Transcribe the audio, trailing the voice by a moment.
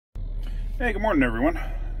Hey, good morning everyone.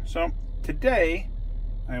 So today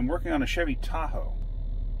I am working on a Chevy Tahoe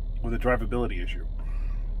with a drivability issue.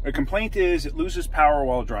 The complaint is it loses power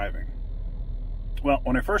while driving. Well,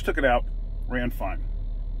 when I first took it out, ran fine.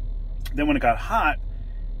 Then when it got hot,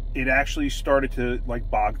 it actually started to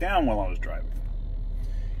bog down while I was driving.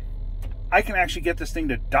 I can actually get this thing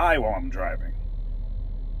to die while I'm driving.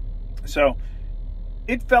 So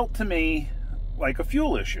it felt to me like a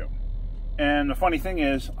fuel issue. And the funny thing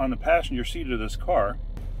is, on the passenger seat of this car,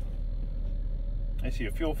 I see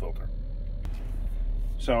a fuel filter.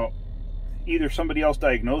 So either somebody else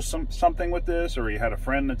diagnosed something with this, or you had a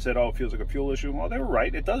friend that said, oh, it feels like a fuel issue. Well, they were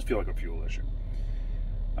right. It does feel like a fuel issue.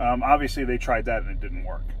 Obviously, they tried that and it didn't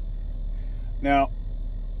work. Now,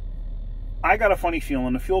 I got a funny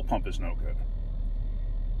feeling the fuel pump is no good.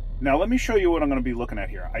 Now, let me show you what I'm going to be looking at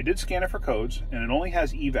here. I did scan it for codes, and it only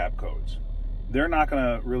has evap codes. They're not going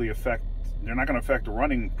to really affect the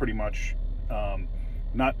running pretty much,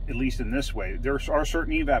 not at least in this way. There are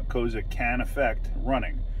certain evap codes that can affect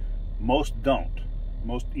running. Most don't.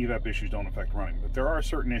 Most evap issues don't affect running, but there are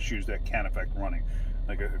certain issues that can affect running.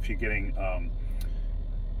 Like if you're getting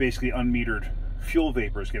basically unmetered fuel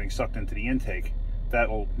vapors getting sucked into the intake,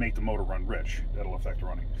 that'll make the motor run rich. That'll affect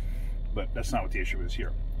running. But that's not what the issue is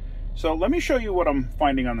here. So let me show you what I'm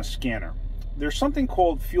finding on the scanner. There's something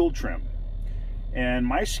called fuel trim, and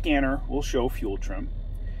my scanner will show fuel trim.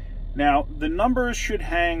 Now, the numbers should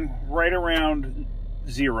hang right around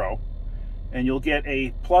 0, and you'll get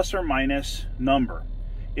a plus or minus number.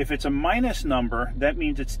 If it's a minus number, that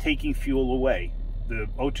means it's taking fuel away. The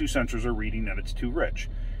O2 sensors are reading that it's too rich.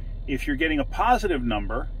 If you're getting a positive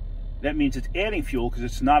number, that means it's adding fuel because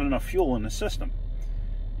it's not enough fuel in the system.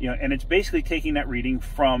 And it's basically taking that reading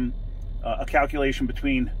from a calculation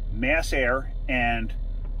between mass air and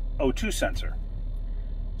O2 sensor.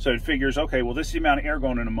 So it figures, okay, well, this is the amount of air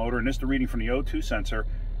going in the motor, and this is the reading from the O2 sensor.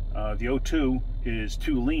 The O2 is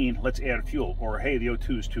too lean, let's add fuel. Or, hey, the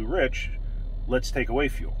O2 is too rich, let's take away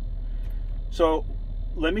fuel. So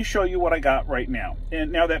let me show you what I got right now.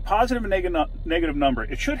 And now that positive and negative number,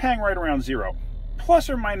 it should hang right around 0. Plus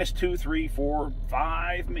or minus 2, 3, 4,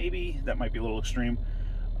 5, maybe. That might be a little extreme.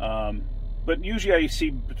 But usually I see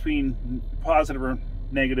between positive or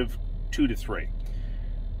negative 2 to 3.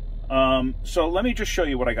 So let me just show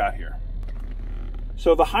you what I got here.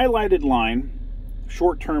 So the highlighted line,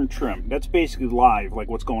 short-term trim, that's basically live, like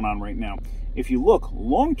what's going on right now. If you look,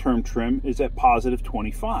 long-term trim is at positive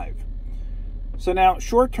 25. So now,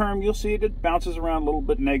 short-term, you'll see it bounces around a little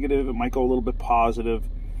bit negative. It might go a little bit positive.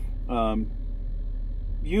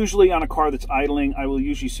 Usually on a car that's idling, I will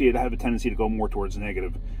usually see it have a tendency to go more towards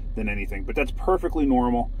negative than anything, but that's perfectly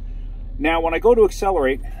normal. Now, when I go to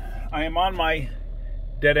accelerate, I am on my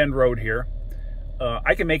dead-end road here.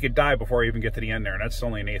 I can make it die before I even get to the end there, and that's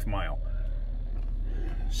only an 1/8 mile.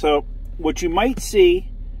 So what you might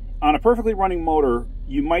see on a perfectly running motor,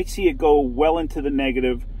 you might see it go well into the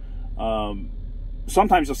negative.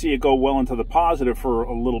 Sometimes you'll see it go well into the positive for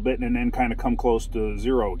a little bit and then kind of come close to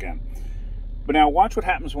 0 again. But now watch what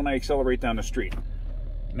happens when I accelerate down the street.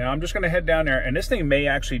 Now I'm just going to head down there, and this thing may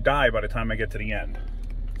actually die by the time I get to the end.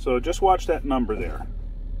 So just watch that number there.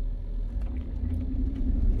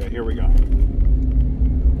 Okay, here we go.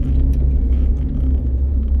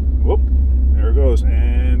 Whoop, there it goes,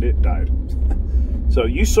 and it died. So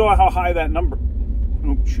you saw how high that number,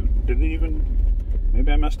 oh shoot, didn't even,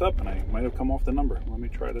 maybe I messed up and I might have come off the number. Let me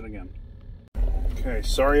try that again. Okay,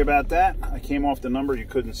 sorry about that. I came off the number, you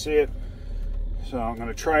couldn't see it. So I'm going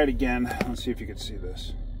to try it again. Let's see if you can see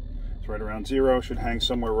this. It's right around 0, should hang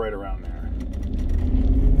somewhere right around there.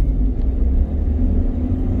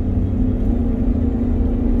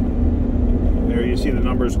 There you see the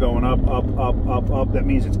numbers going up, up, up, up, up. That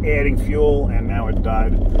means it's adding fuel, and now it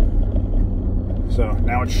died. So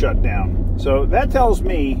now it's shut down. So that tells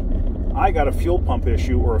me I got a fuel pump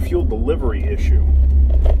issue or a fuel delivery issue.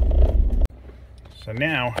 So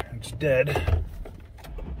now it's dead.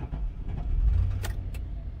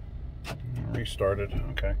 Restarted.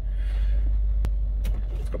 Okay.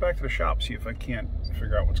 Let's go back to the shop, see if I can't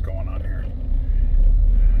figure out what's going on here.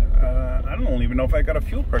 I don't even know if I got a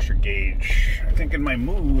fuel pressure gauge. I think in my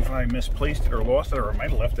move I misplaced it or lost it, or I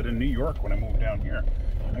might have left it in New York when I moved down here.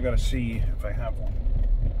 I gotta see if I have one.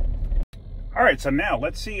 Alright, so now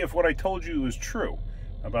let's see if what I told you is true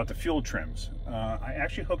about the fuel trims. I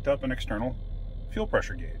actually hooked up an external fuel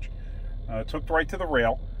pressure gauge. It's hooked right to the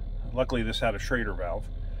rail. Luckily this had a Schrader valve.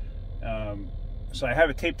 So I have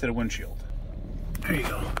it taped to the windshield. There you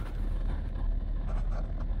go.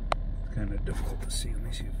 It's kind of difficult to see. Let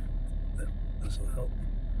me see if this will help.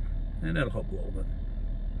 And that'll help a little bit.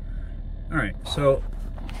 All right, so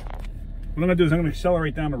What I'm going to do is I'm going to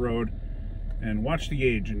accelerate down the road and watch the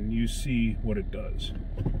gauge, and you see what it does.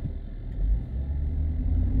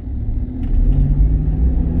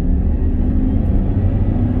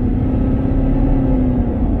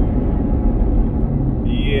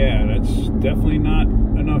 Yeah, that's definitely not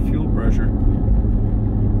enough fuel pressure.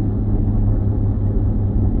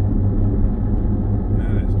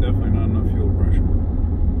 That is definitely not enough fuel pressure.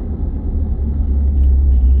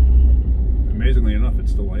 Amazingly enough,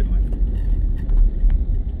 it's still idling.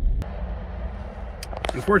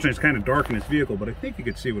 Unfortunately, it's kind of dark in this vehicle, but I think you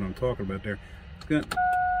can see what I'm talking about there. It's got,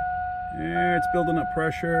 there, it's building up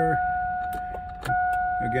pressure.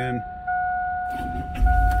 Again.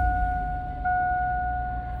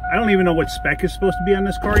 I don't even know what spec is supposed to be on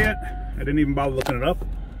this car yet. I didn't even bother looking it up.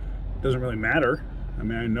 It doesn't really matter. I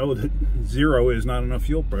mean, I know that 0 is not enough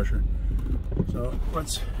fuel pressure. So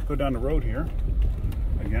let's go down the road here.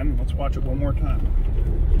 Again, let's watch it one more time.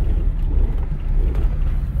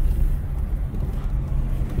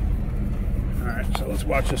 Alright, so let's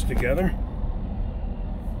watch this together.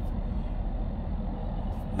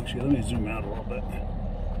 Actually, let me zoom out a little bit.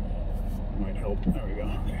 Might help. There we go.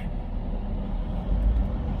 Okay.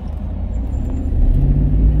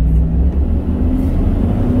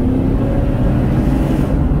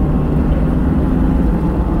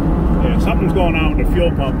 Yeah, something's going on with the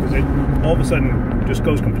fuel pump, because it all of a sudden just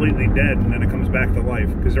goes completely dead and then it comes back to life.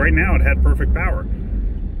 Because right now it had perfect power.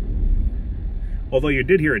 Although you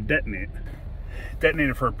did hear it detonate.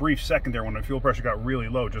 Detonated for a brief second there when the fuel pressure got really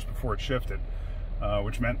low just before it shifted,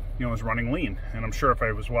 which meant, you know, it was running lean. And I'm sure if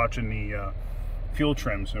I was watching the fuel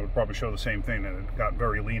trims, it would probably show the same thing, that it got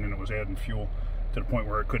very lean and it was adding fuel to the point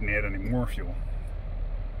where it couldn't add any more fuel.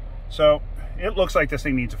 So it looks like this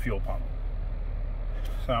thing needs a fuel pump.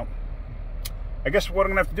 So I guess what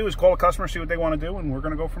I'm gonna have to do is call a customer, see what they want to do, and we're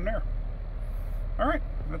gonna go from there. All right,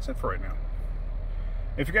 that's it for right now.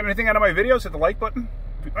 If you get anything out of my videos, hit the like button.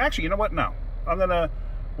 Actually, you know what? No.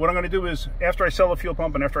 What I'm gonna do is, after I sell the fuel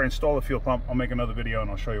pump and after I install the fuel pump, I'll make another video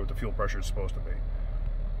and I'll show you what the fuel pressure is supposed to be.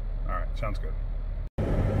 All right, sounds good.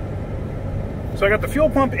 So I got the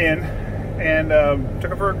fuel pump in and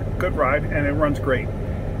took it for a good ride, and it runs great.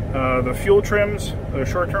 The fuel trims, the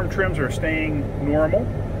short-term trims, are staying normal.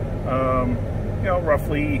 You know,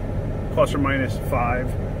 roughly plus or minus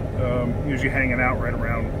 5. Usually hanging out right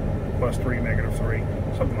around +3, -3,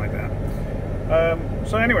 something like that.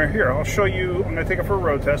 So anyway, here, I'll show you. I'm going to take it for a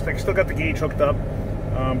road test. I still got the gauge hooked up,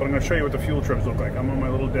 but I'm going to show you what the fuel trims look like. I'm on my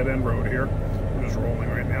little dead-end road here. I'm just rolling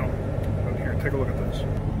right now. But here, take a look at this.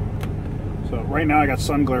 So right now I got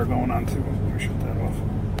sun glare going on too. Let me shut that off.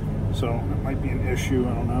 So that might be an issue,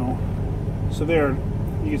 I don't know. So there,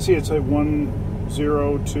 you can see it's at 1,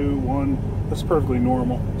 0, 2, 1. That's perfectly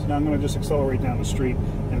normal. So now I'm going to just accelerate down the street.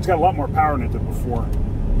 And it's got a lot more power in it than before.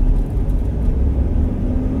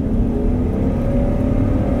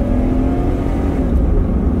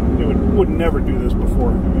 Would never do this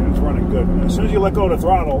before. I mean, it's running good. And as soon as you let go of the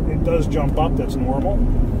throttle, it does jump up. That's normal.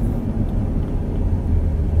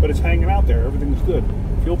 But it's hanging out there. Everything's good.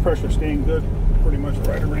 Fuel pressure staying good. Pretty much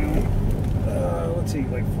right around, let's see,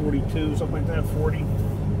 like 42, something like that, 40.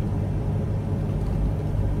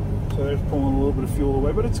 So there's pulling a little bit of fuel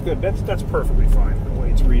away, but it's good. That's perfectly fine the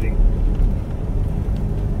way it's reading.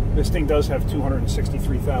 This thing does have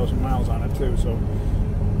 263,000 miles on it too, so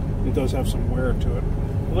it does have some wear to it.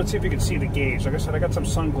 Well, let's see if you can see the gauge. Like I said, I got some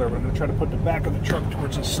sun glare, but I'm going to try to put the back of the truck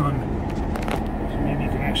towards the sun, so maybe you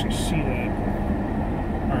can actually see that.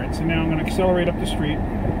 All right, so now I'm going to accelerate up the street. All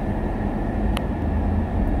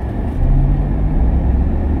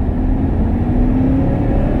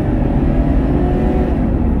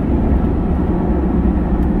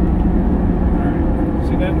right,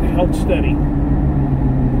 see that? It held steady,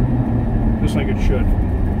 just like it should.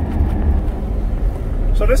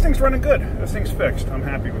 So this thing's running good. This thing's fixed. I'm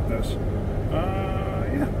happy with this.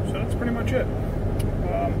 Yeah, so that's pretty much it.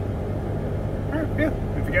 Alright, yeah.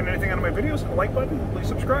 If you're getting anything out of my videos, hit the like button. Please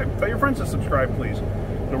subscribe. Tell your friends to subscribe, please.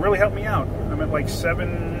 It'll really help me out. I'm at like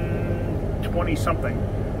 720 something.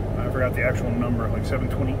 I forgot the actual number, like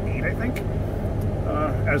 728, I think,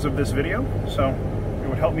 as of this video. So it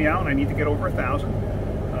would help me out. I need to get over 1,000.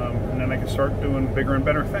 And then I can start doing bigger and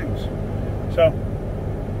better things. So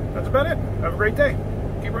that's about it. Have a great day.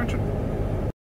 Keep wrenching.